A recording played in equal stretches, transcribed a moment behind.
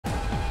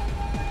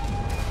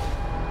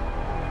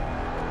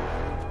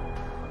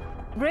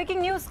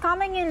Breaking news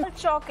coming in Lal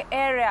Chowk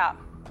area.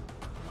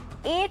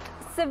 8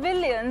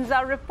 civilians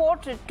are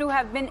reported to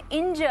have been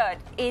injured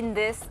in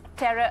this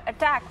terror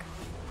attack.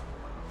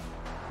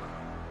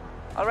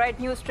 All right,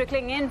 news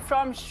trickling in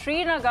from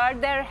Srinagar.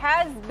 There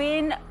has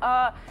been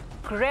a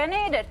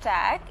grenade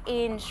attack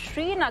in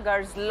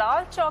Srinagar's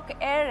Lal Chowk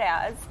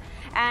areas,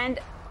 and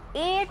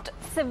 8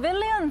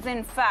 civilians,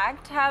 in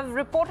fact, have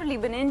reportedly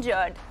been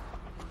injured.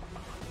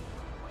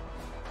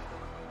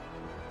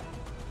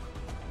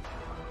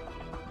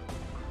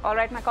 All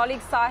right, my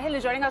colleague Sahil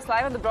is joining us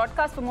live on the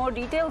broadcast for more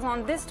details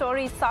on this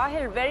story.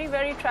 Sahil, very,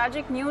 very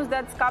tragic news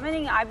that's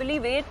coming. I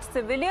believe 8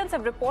 civilians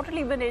have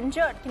reportedly been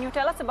injured. Can you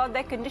tell us about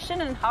their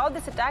condition and how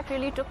this attack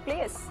really took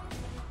place?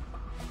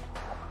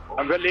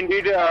 Well,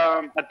 indeed,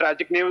 a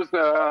tragic news.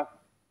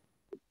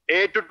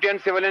 8 to 10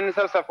 civilians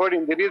have suffered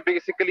injuries.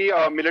 Basically,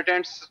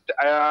 militants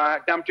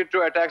attempted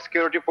to attack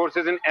security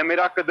forces in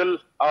Amira Kadal,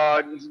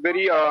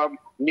 very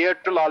near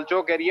to Lal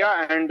Chowk area,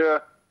 and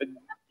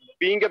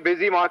being a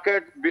busy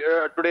market,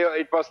 today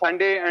it was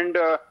Sunday, and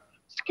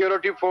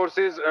security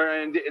forces,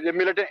 the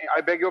militant,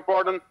 I beg your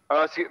pardon,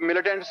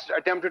 militants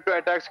attempted to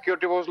attack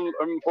security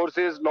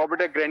forces, lobbed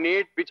a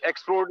grenade which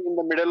exploded in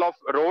the middle of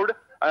road.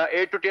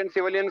 8 to 10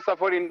 civilians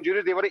suffered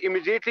injuries. They were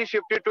immediately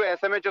shifted to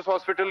SMHS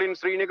hospital in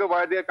Srinagar,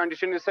 where their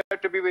condition is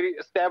said to be very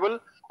stable.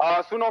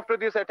 Soon after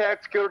this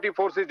attack, security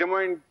forces,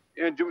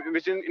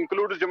 which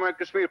includes Jammu and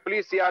Kashmir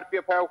Police,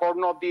 CRPF, have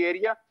cordoned off the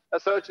area. A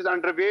search is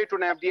underway to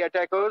nab the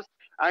attackers,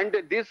 and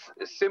this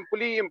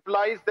simply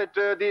implies that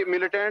the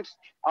militants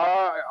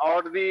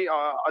or the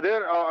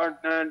other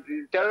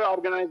terror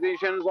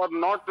organizations are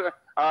not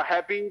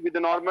happy with the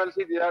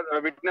normalcy they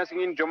are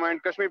witnessing in Jammu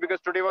and Kashmir, because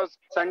today was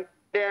Sunday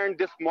and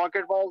this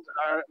market was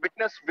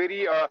witnessed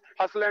very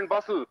hustle and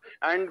bustle,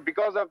 and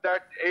because of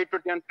that 8 to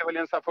 10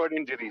 civilians suffered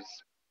injuries.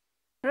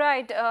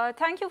 Right.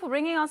 Thank you for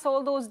bringing us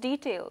all those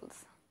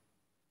details.